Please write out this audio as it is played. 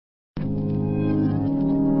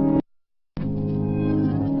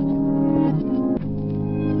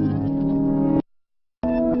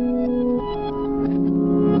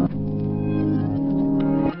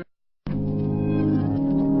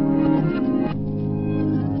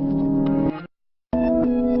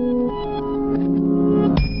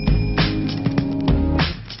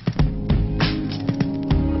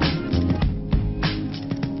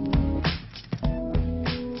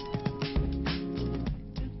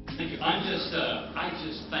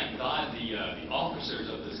just thank God the officers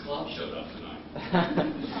of this club showed up tonight.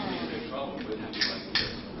 In big trouble. We wouldn't have anybody here.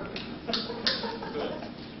 Good.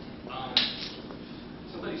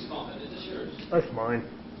 Somebody's phone. Is this yours? That's mine.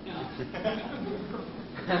 Yeah.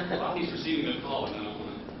 Well, he's receiving a call, and I don't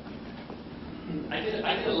want to.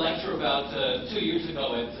 I did a lecture about 2 years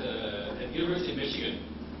ago at the University of Michigan.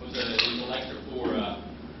 It was a lecture for a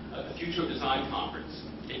Future of Design conference.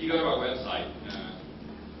 If you go to our website,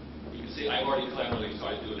 you can see I've already cleverly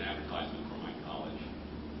started doing an advertisement for my college.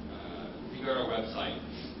 If you go to our website,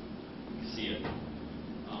 you can see it.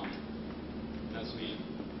 That's me.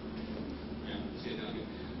 Yeah, see it down here.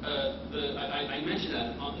 I mention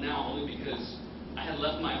that now only because I had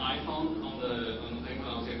left my iPhone on the thing when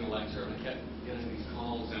I was giving a lecture, and I kept getting these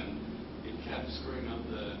calls, and it kept screwing up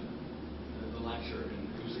the lecture, and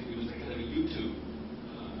it was like kind of a YouTube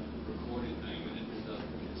recorded thing, and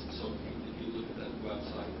so if you look at that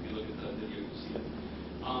website, if you look at the video, you'll see it.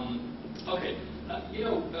 Okay, I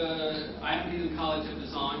happen to be in the College of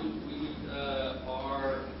Design. We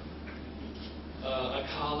are a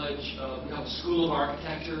college. We have a School of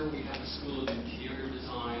Architecture, we have a School of Interior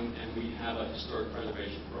Design, and we have a Historic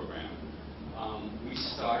Preservation program. We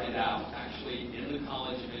started out actually in the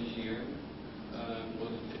College of Engineering more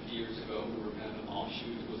than 50 years ago. We were kind of an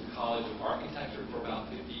offshoot. It was a College of Architecture for about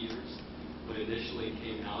 50 years, but initially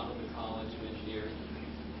came out of the College of Engineering.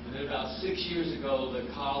 And then about 6 years ago, the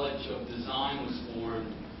College of Design was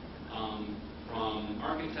formed from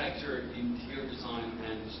architecture, interior design,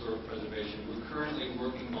 and historic preservation. We're currently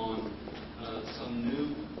working on some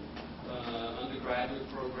new undergraduate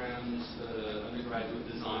programs, undergraduate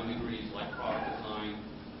design degrees like product design,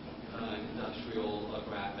 industrial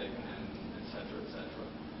graphic, and et cetera, et cetera.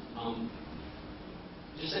 I'm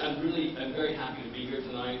very happy to be here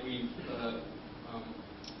tonight.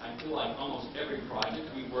 I feel like almost every project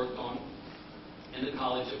we've worked on in the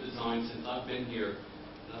College of Design since I've been here,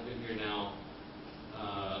 and I've been here now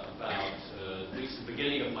about at least the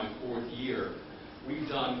beginning of my 4th year, we've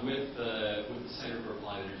done with the Center for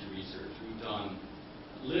Applied Energy Research. We've done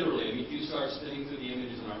literally, I mean, if you start spinning through the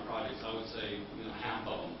images in our projects, I would say half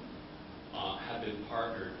of them have been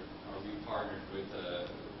partnered, or we've partnered with the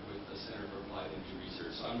Center for Applied Energy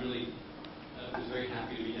Research. So I'm really was very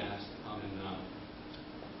happy to be asked to come and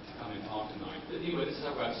talk tonight. But anyway, this is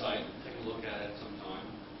our website. Take a look at it sometime.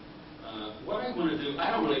 What I want to do, I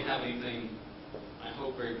don't really have anything, I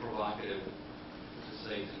hope, very provocative to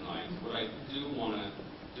say tonight. What I do want to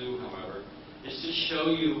do, however, is to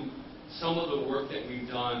show you some of the work that we've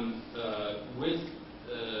done with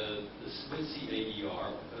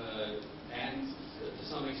CAER and to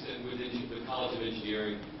some extent with the College of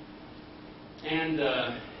Engineering and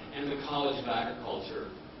the College of Agriculture.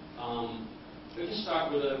 Let me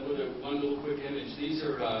start with one little quick image. These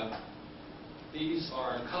are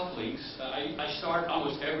cufflinks. I start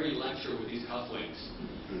almost every lecture with these cufflinks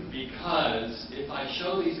because if I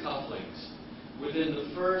show these cufflinks, within the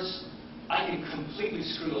first, I can completely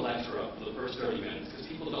screw the lecture up for the first 30 minutes because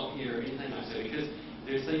people don't hear anything I say because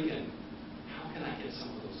they're thinking, how can I get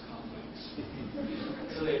some of those cufflinks?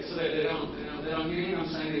 so they don't hear anything I'm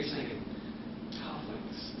saying. They're thinking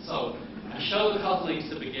cufflinks. So I show the cufflinks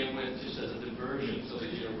to begin with just as a diversion so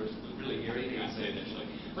that you don't really hear anything I say initially.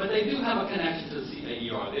 But they do have a connection to the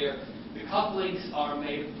CAER. The cufflinks are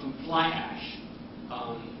made from fly ash,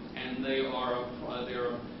 and they're part of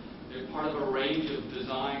a range of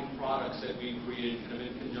design products that we created kind of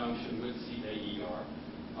in conjunction with CAER.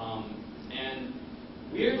 And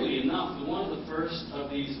weirdly enough, one of the first of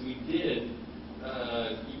these we did,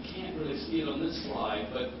 you can't really see it on this slide,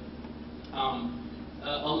 but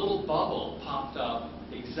a little bubble popped up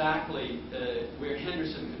exactly where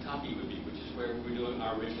Henderson, Kentucky would be, which is where we were doing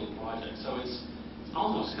our original project. So it's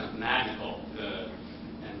almost kind of magical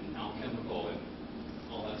and alchemical and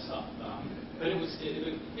all that stuff. But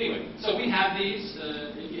anyway, so we have these.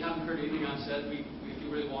 If you haven't heard anything I've said, if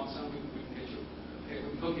you really want some, we can get you. Okay, we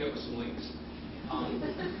can hook you up with some links.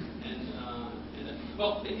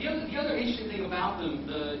 Well, the other interesting thing about them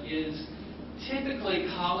is typically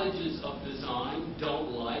colleges of design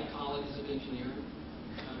don't like colleges of engineering,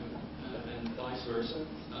 and vice versa.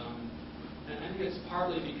 And I think it's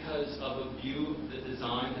partly because of a view that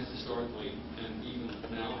design has historically, and even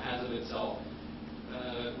now has of itself,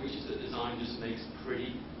 which is that design just makes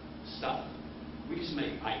pretty stuff. We just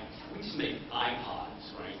make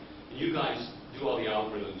iPods, right? And you guys do all the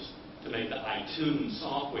algorithms to make the iTunes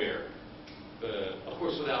software. Of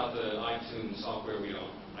course, without the iTunes software,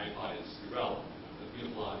 iPod is irrelevant. The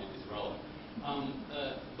beautiful object is irrelevant.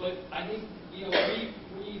 But I think we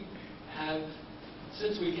have,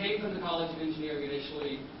 since we came from the College of Engineering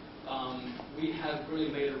initially, we have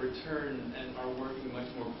really made a return and are working much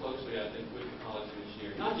more closely, I think, with the College of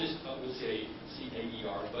Engineering. Not just with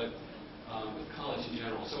CAER, but with college in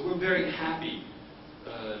general. So we're very happy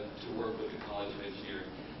to work with the College of Engineering.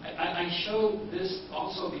 I show this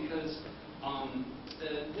also because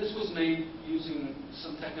this was made using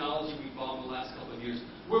some technology we evolved in the last couple of years.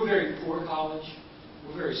 We're a very poor college.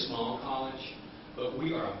 We're a very small college, but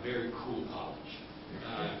we are a very cool college.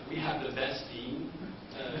 We have the best dean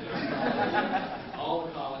in our college, all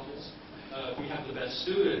the colleges. We have the best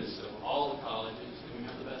students of all the colleges, and we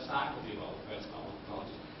have the best faculty of all the best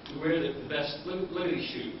colleges. We wear the best, look at these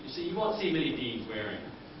shoes. You see, you won't see many deans wearing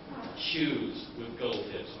shoes with gold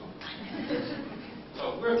tips on them.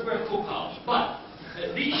 So we're a cool college. But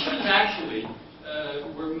these shoes actually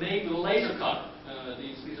were made with a laser cutter.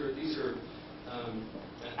 These are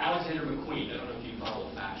Alexander McQueen. I don't know if you follow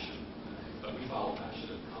fashion, but we follow fashion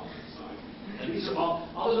at the college. So, and these are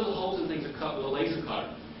all those little holes and things are cut with a laser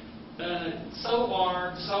cutter. So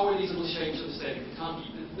are these little shapes of the state of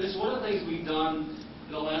Kentucky. This is one of the things we've done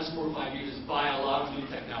in the last 4 or 5 years is buy a lot of new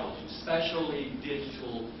technology, especially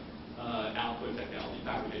digital output technology,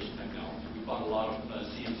 fabrication technology. We bought a lot of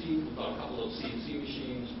CNC. We bought a couple of CNC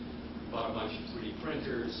machines. We bought a bunch of 3D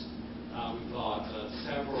printers. We bought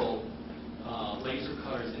several laser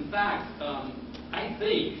cutters. In fact, I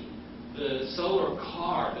think the solar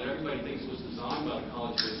car that everybody thinks was designed by the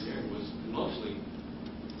College of Engineering was mostly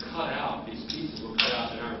cut out. These pieces were cut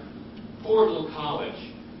out in our poor little college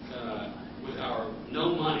with our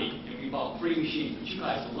no money, and we bought 3 machines. But you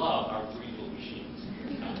guys love our 3 little machines.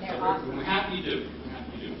 We're happy you do. We're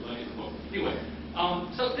happy you do. Anyway,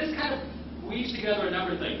 so this kind of weaves together a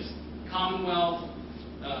number of things: Commonwealth,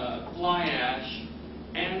 fly ash,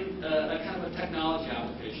 and a kind of a technology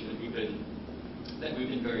application that we've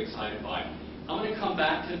been very excited by. I'm going to come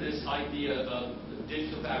back to this idea of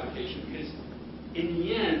digital fabrication because, in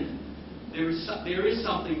the end, there is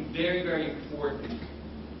something very, very important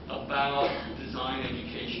about design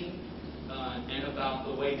education and about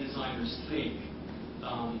the way designers think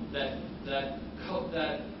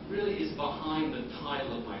that really is behind the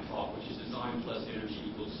title of my talk, which is Design plus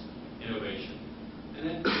Energy equals Innovation. And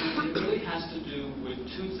it really has to do with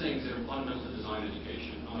 2 things that are fundamental to design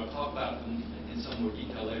education. I'm going to talk about them in some more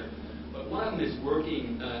detail later. But one of them is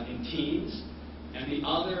working in teams, and the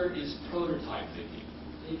other is prototype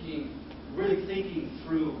thinking, really thinking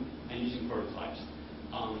through and using prototypes.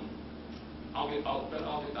 I'll get back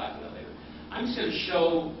to that later. I'm just going to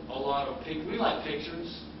show a lot of pictures. We like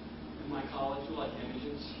pictures in my college. We like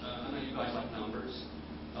images. I know you guys like numbers,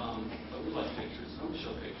 but we like pictures. I'm going to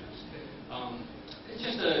show pictures. It's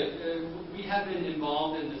just we have been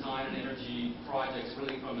involved in design and energy projects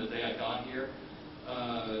really from the day I got here,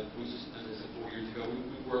 which is, as I said, 4 years ago.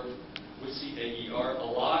 We worked with CAER a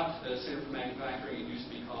lot. Center for Manufacturing, it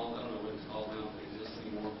used to be called. I don't know what it's called now. It exists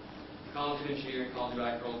anymore. College of Engineering, College of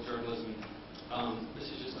Agricultural Journalism. This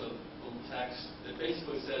is just a little text that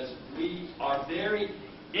basically says we are very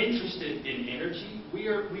interested in energy. We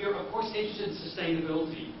are of course interested in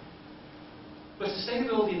sustainability. But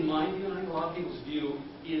sustainability, in my view, and I think a lot of people's view,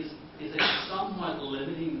 is a somewhat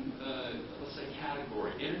limiting, let's say,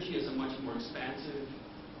 category. Energy is a much more expansive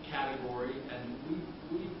category, and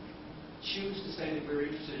we choose to say that we're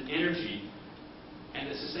interested in energy, and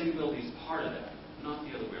that sustainability is part of that, not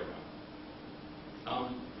the other way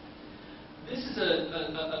around. This is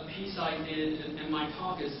a piece I did, and my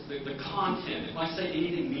talk is the content. If I say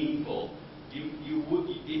anything meaningful, you would,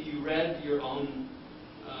 if you read your own.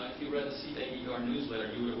 If you read the CAER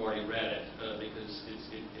newsletter, you would have already read it because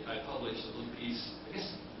I published a little piece, I guess,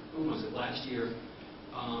 when was it, last year,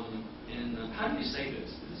 in, how do you say this?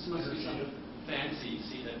 This must be something fancy,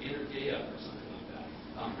 see that Energia or something like that.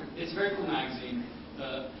 It's a very cool magazine.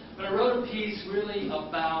 But I wrote a piece really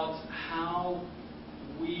about how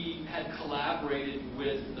we had collaborated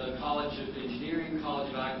with the College of Engineering,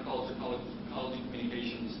 College of Agriculture, College of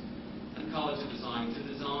Communications, and College of Design to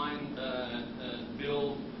design,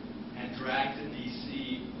 build, and drag to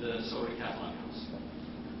D.C. the Solar Decathlon House.